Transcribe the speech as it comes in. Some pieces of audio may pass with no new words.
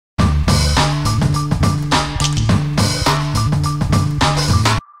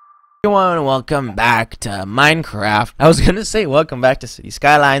Everyone, welcome back to Minecraft. I was gonna say welcome back to City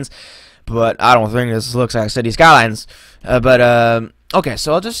Skylines, but I don't think this looks like City Skylines. Okay,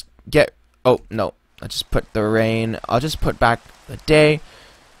 so I'll just get. Oh no, I just put the rain. I'll just put back the day.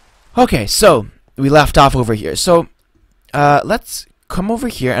 Okay, so we left off over here. So let's come over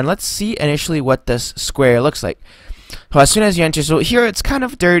here and let's see initially what this square looks like. Well, as soon as you enter, so here it's kind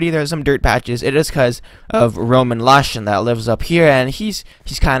of dirty. There's some dirt patches. It is because of Roman Lushan that lives up here, and he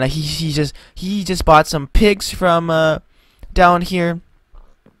just bought some pigs from down here,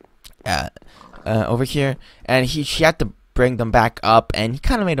 over here, and he had to bring them back up, and he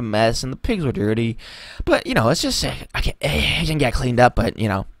kind of made a mess, and the pigs were dirty. But you know, it's just it can get cleaned up, but you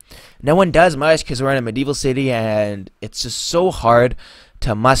know, no one does much because we're in a medieval city, and it's just so hard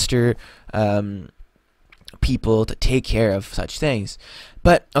to muster people to take care of such things.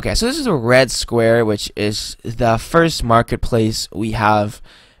 But okay, so this is a red square, which is the first marketplace we have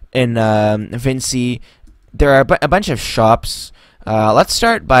in Vinci. There are a bunch of shops. Let's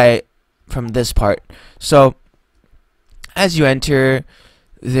start from this part. So as you enter,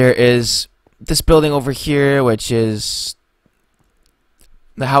 there is this building over here, which is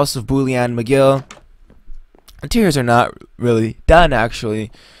the House of Boolean McGill. Interiors are not really done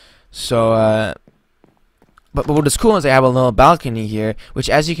actually, so But what is cool is they have a little balcony here, which,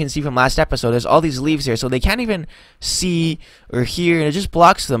 as you can see from last episode, there's all these leaves here, so they can't even see or hear, and it just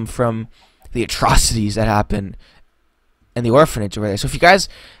blocks them from the atrocities that happen in the orphanage over there. So if you guys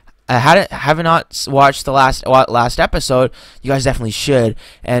have not watched the last episode, you guys definitely should.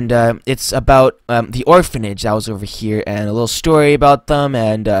 And it's about the orphanage that was over here, and a little story about them,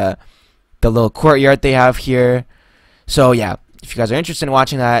 and the little courtyard they have here. So yeah, if you guys are interested in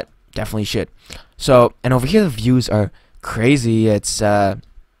watching that, definitely should. So, and over here the views are crazy. It's a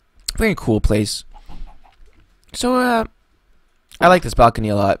very cool place. So I like this balcony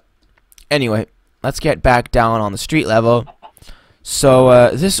a lot. Anyway, let's get back down on the street level. So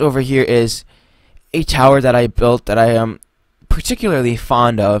this over here is a tower that I built that I am particularly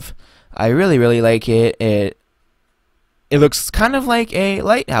fond of. I really like it. It looks kind of like a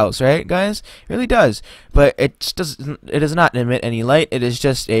lighthouse, right, guys? It really does. But it does not emit any light. It is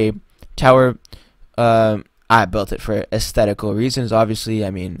just a tower. I built it for aesthetical reasons, obviously.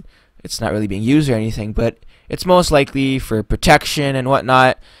 I mean, it's not really being used or anything, but it's most likely for protection and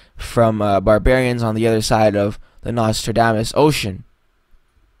whatnot from barbarians on the other side of the Nostradamus Ocean.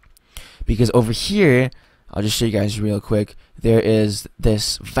 Because over here, I'll just show you guys real quick, there is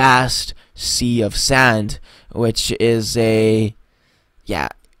this vast sea of sand, which is it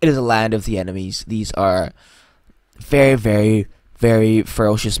is a land of the enemies. These are very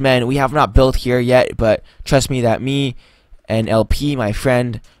ferocious men. We have not built here yet, but trust me that me and LP, my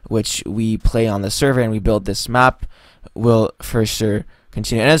friend, which we play on the server and we build this map, will for sure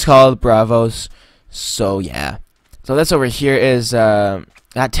continue. And it's called Bravos. So yeah. So this over here is that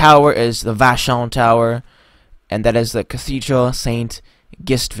tower is the Vachon Tower, and that is the Cathedral Saint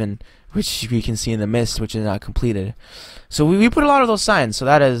Gistvin, which we can see in the mist, which is not completed. So we put a lot of those signs. So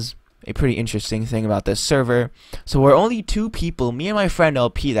that is a pretty interesting thing about this server. So we're only two people, me and my friend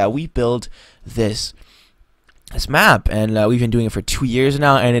LP, that we build this map, and we've been doing it for 2 years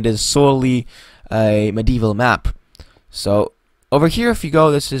now, and it is solely a medieval map. So over here, if you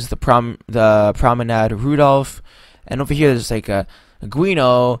go, this is the Promenade Rudolph, and over here there's like a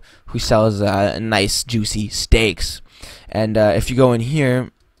Guino who sells nice juicy steaks. And if you go in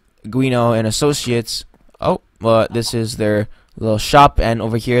here, Guino and Associates, oh well, this is their little shop, and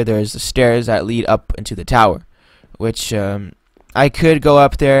over here there's the stairs that lead up into the tower, which I could go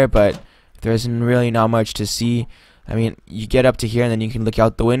up there, but there's really not much to see. I mean, you get up to here and then you can look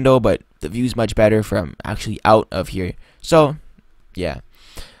out the window, but the view's much better from actually out of here. So yeah,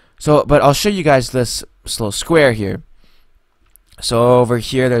 but I'll show you guys this little square here. So over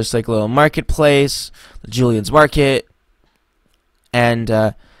here there's like a little marketplace, Julian's Market,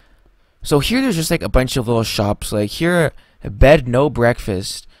 and so here there's just like a bunch of little shops. Like here, a bed no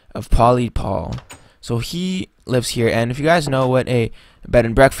breakfast of Polly Paul. So he lives here, and if you guys know what a bed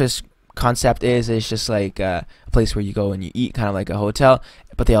and breakfast concept is, it's just like a place where you go and you eat, kind of like a hotel,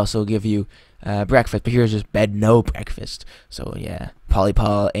 but they also give you breakfast. But here's just bed no breakfast. So yeah, Polly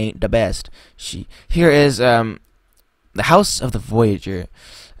Paul ain't the best. Here is the House of the Voyager.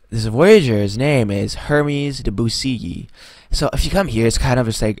 This Voyager's name is Hermes de Busigi. So if you come here, it's kind of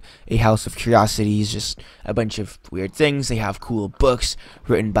just like a house of curiosities, just a bunch of weird things. They have cool books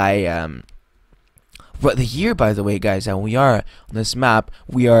written by what the year, by the way, guys, and we are on this map,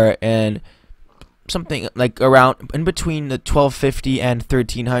 we are in something like around in between the 1250 and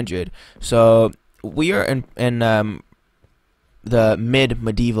 1300. So we are in the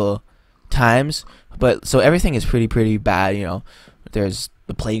mid-medieval times, but so everything is pretty bad. You know, there's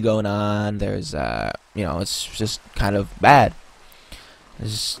the plague going on. There's you know, it's just kind of bad.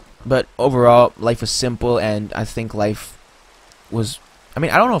 But overall, life was simple, and I think life was. I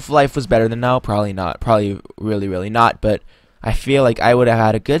mean, I don't know if life was better than now. Probably not. Probably really not. But I feel like I would have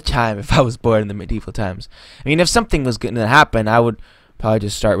had a good time if I was born in the medieval times. I mean, if something was going to happen, I would probably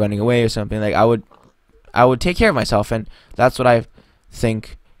just start running away or something. Like I would take care of myself, and that's what I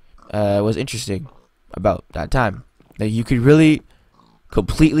think was interesting about that time. That you could really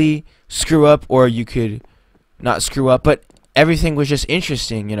completely screw up, or you could not screw up, but everything was just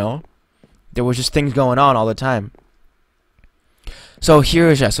interesting, you know? There was just things going on all the time. So here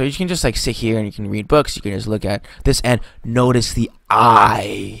is so you can just like sit here and you can read books. You can just look at this and notice the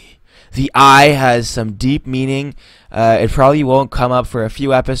eye. The eye has some deep meaning. It probably won't come up for a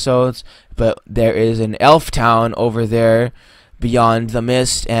few episodes, but there is an elf town over there beyond the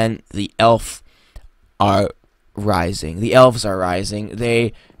mist, and the elves are rising. There's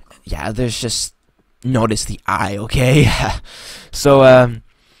just notice the eye, okay? So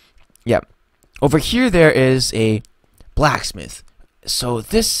yeah, over here there is a blacksmith. So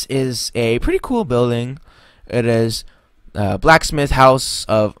this is a pretty cool building. It is blacksmith house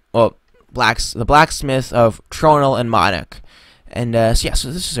of the blacksmith of Tronal and Monarch. And so yeah,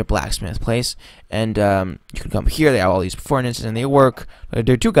 so this is a blacksmith place, and you can come here. They have all these furnaces, and they work.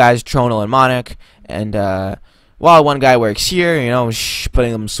 There are two guys, Tronal and Monarch, and while one guy works here, you know,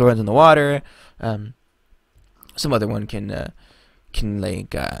 putting them swords in the water. Some other one can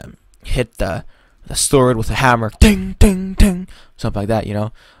like hit the sword with a hammer, ding ding ding, something like that, you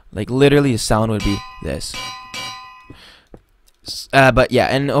know. Like literally, the sound would be this. But yeah,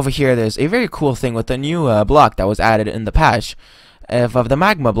 and over here there's a very cool thing with the new block that was added in the patch of the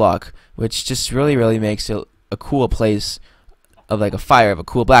magma block, which just really makes it a cool place of like a fire, of a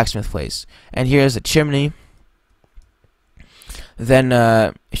cool blacksmith place. And here's a chimney. Then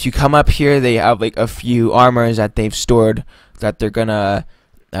if you come up here, they have like a few armors that they've stored that they're gonna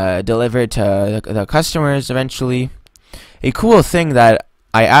deliver to the customers eventually. A cool thing that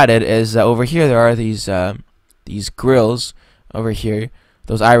I added is over here there are these grills over here,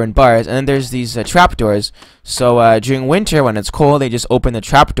 those iron bars, and then there's these trapdoors. So during winter when it's cold, they just open the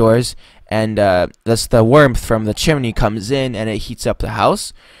trapdoors, and that's the warmth from the chimney comes in and it heats up the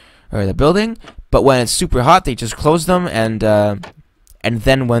house or the building. But when it's super hot, they just close them, and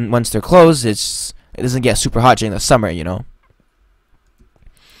then once they're closed, it doesn't get super hot during the summer, you know.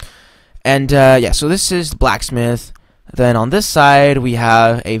 And yeah, so this is the blacksmith. Then on this side we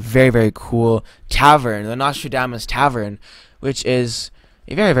have a very cool tavern, the Nostradamus Tavern, which is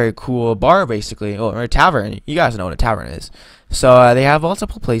a very cool bar basically, or a tavern. You guys know what a tavern is. So they have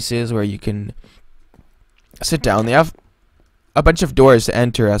multiple places where you can sit down. They have a bunch of doors to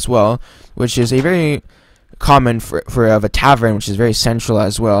enter as well, which is a very common for a tavern, which is very central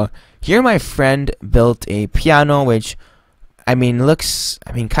as well. Here my friend built a piano, which I mean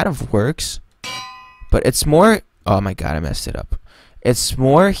kind of works, but it's more, oh my god, I messed it up. It's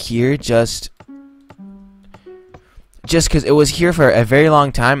more here just because it was here for a very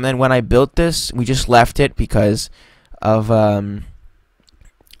long time, and then when I built this, we just left it because of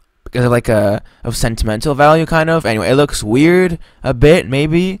sentimental value, kind of. Anyway, it looks weird a bit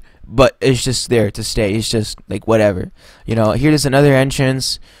maybe, but it's just there to stay. It's just like whatever, you know. Here's another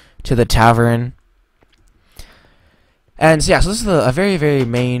entrance to the tavern, and so, yeah, so this is a very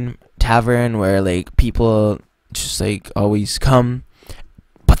main tavern where like people just like always come.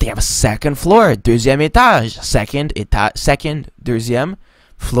 But they have a second floor, deuxième étage, second, deuxième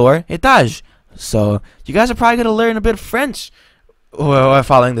floor, étage. So you guys are probably gonna learn a bit of French while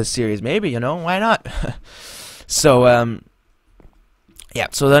following this series, maybe, you know, why not? So yeah,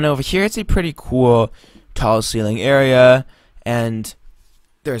 so then over here it's a pretty cool tall ceiling area, and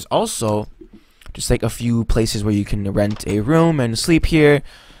there's also just like a few places where you can rent a room and sleep here,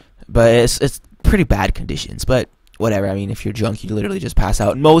 but it's pretty bad conditions, but whatever. I mean, if you're drunk, you literally just pass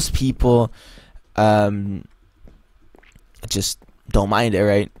out. Most people just don't mind it,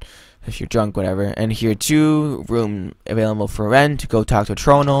 right? If you're drunk, whatever. And here too, room available for rent. Go talk to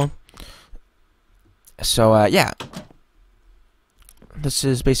Tronal. So yeah, this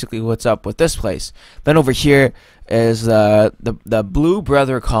is basically what's up with this place. Then over here is the Blue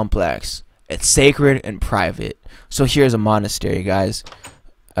Brother Complex. It's sacred and private. So here's a monastery, guys.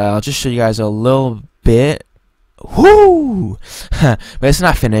 I'll just show you guys a little bit. Whoo! But it's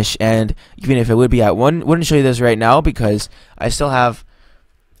not finished, and even if it would be, I wouldn't show you this right now because I still have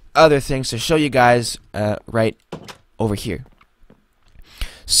other things to show you guys right over here.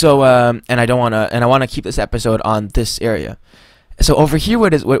 So and I want to keep this episode on this area. So over here,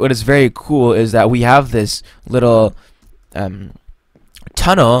 what is very cool is that we have this little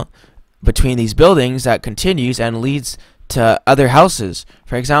tunnel between these buildings that continues and leads to other houses.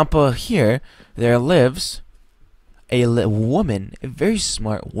 For example, here there lives a woman, a very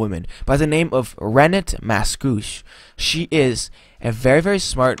smart woman by the name of Renette Mascouche. She is a very, very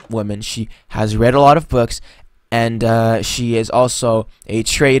smart woman. She has read a lot of books, and she is also a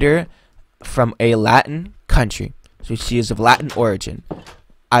trader from a Latin country. So she is of Latin origin.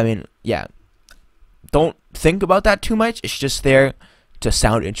 I mean, yeah, don't think about that too much. It's just there to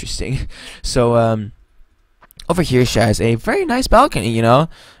sound interesting. So over here she has a very nice balcony, you know.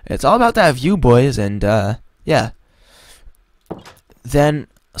 It's all about that view, boys, and yeah. Then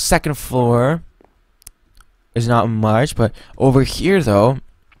second floor is not much, but over here though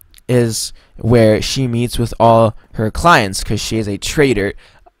is where she meets with all her clients, because she is a trader,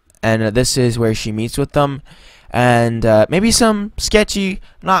 and this is where she meets with them. And maybe some sketchy,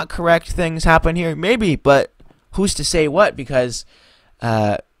 not correct things happen here, maybe, but who's to say what, because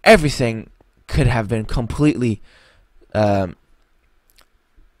everything could have been completely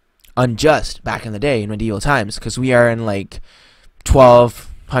unjust back in the day in medieval times, because we are in like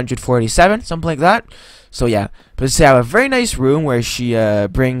 1247, something like that. So yeah, but let's say I have a very nice room where she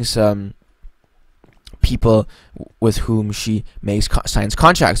brings people with whom she signs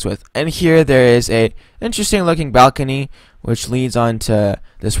contracts with. And here there is a interesting looking balcony which leads onto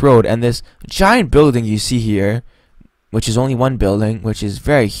this road, and this giant building you see here, which is only one building, which is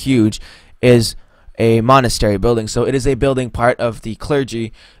very huge, is a monastery building. So it is a building part of the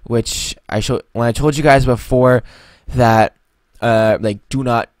clergy, which when I told you guys before that like, do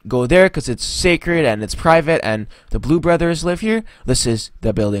not go there because it's sacred and it's private and the Blue Brothers live here. This is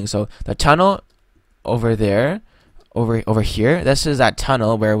the building. So the tunnel over there, over here, this is that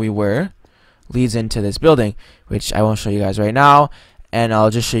tunnel where we were, leads into this building, which I won't show you guys right now, and I'll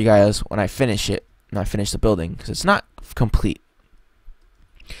just show you guys when I finish it, when I finish the building, because it's not complete.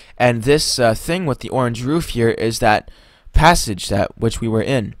 And this thing with the orange roof here is that passage which we were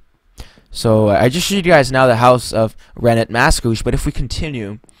in. So I just showed you guys now the house of Renette Mascouche, but if we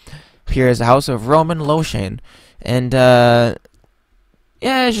continue, here is the house of Roman Lochain, and yeah,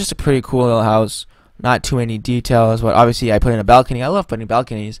 it's just a pretty cool little house. Not too many details, but obviously I put in a balcony. I love putting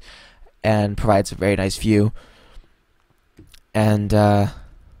balconies, and provides a very nice view. And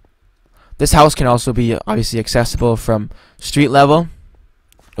this house can also be obviously accessible from street level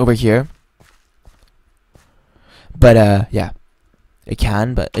over here. But yeah, it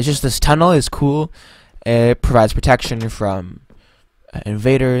can. But it's just this tunnel is cool. It provides protection from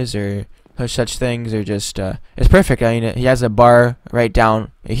invaders or such things, or just it's perfect. I mean, he has a bar right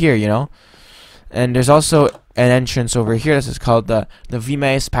down here, you know. And there's also an entrance over here. This is called the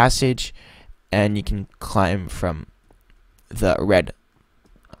Vimes Passage, and you can climb from the Red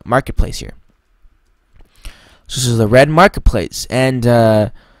Marketplace here. So this is the Red Marketplace, and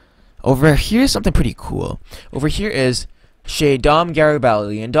over here is something pretty cool. Over here is Chez Dom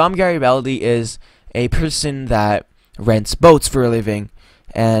Garibaldi, and Dom Garibaldi is a person that rents boats for a living.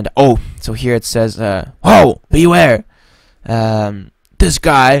 And oh, so here it says, "Oh, beware! This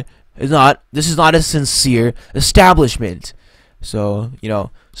is not a sincere establishment." So, you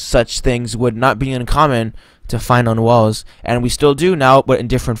know, such things would not be uncommon to find on walls, and we still do now, but in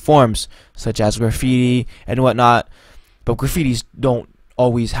different forms, such as graffiti and whatnot. But graffitis don't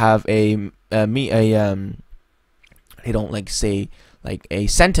always have they don't like say like a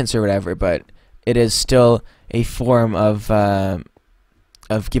sentence or whatever, but it is still a form of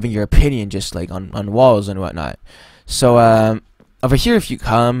giving your opinion, just like on walls and whatnot. So over here, if you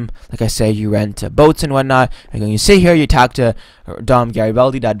come, like I say, you rent boats and whatnot, and when you sit here, you talk to Dom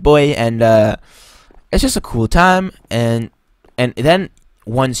Garibaldi, that boy, and it's just a cool time. And then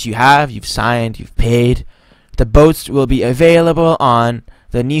once you've signed, you've paid, the boats will be available on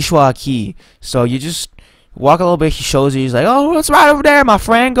the Nichois Quay. So you just walk a little bit. He shows you. He's like, "Oh, it's right over there, my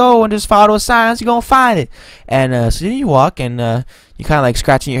friend. Go and just follow those signs. You're gonna find it." And so then you walk, and you kind of like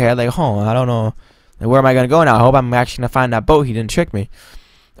scratching your head, like, "Oh, I don't know. Where am I going to go now? I hope I'm actually going to find that boat. He didn't trick me."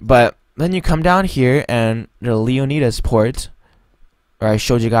 But then you come down here, and the Leonidas port, where I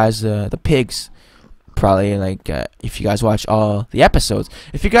showed you guys the pigs. Probably, like, if you guys watch all the episodes.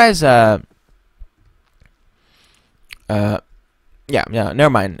 If you guys, yeah, never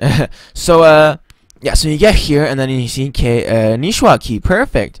mind. So, yeah, so you get here, and then you see Nichois Quay,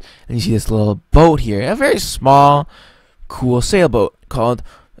 perfect. And you see this little boat here, a very small, cool sailboat called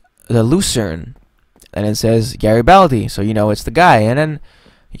the Lucerne. And it says Garibaldi, so you know it's the guy. And then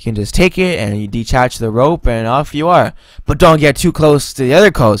you can just take it and you detach the rope and off you are. But don't get too close to the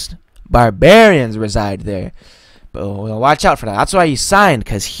other coast. Barbarians reside there. But watch out for that. That's why he signed,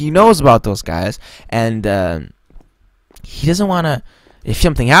 because he knows about those guys, and he doesn't want to. If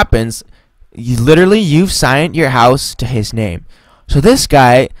something happens, you've signed your house to his name. So this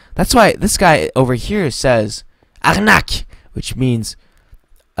guy, that's why this guy over here says arnaque, which means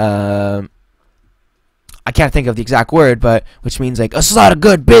I can't think of the exact word, but which means like, this is all a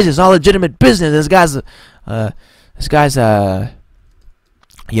good business, all legitimate business. This guy's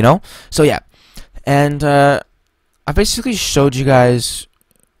you know. So yeah, and I basically showed you guys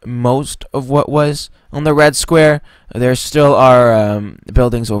most of what was on the red square. There still are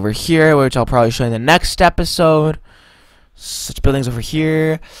buildings over here, which I'll probably show in the next episode. Such buildings over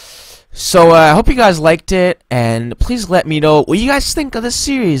here. So I hope you guys liked it, and please let me know what you guys think of this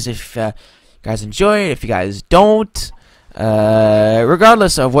series. If you guys enjoy it, if you guys don't,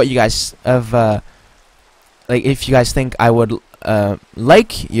 regardless of what you guys like, if you guys think I would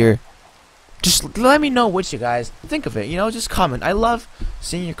just let me know what you guys think of it. You know, just comment. I love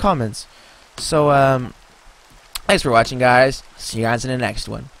seeing your comments. So thanks for watching, guys. See you guys in the next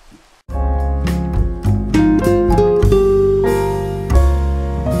one.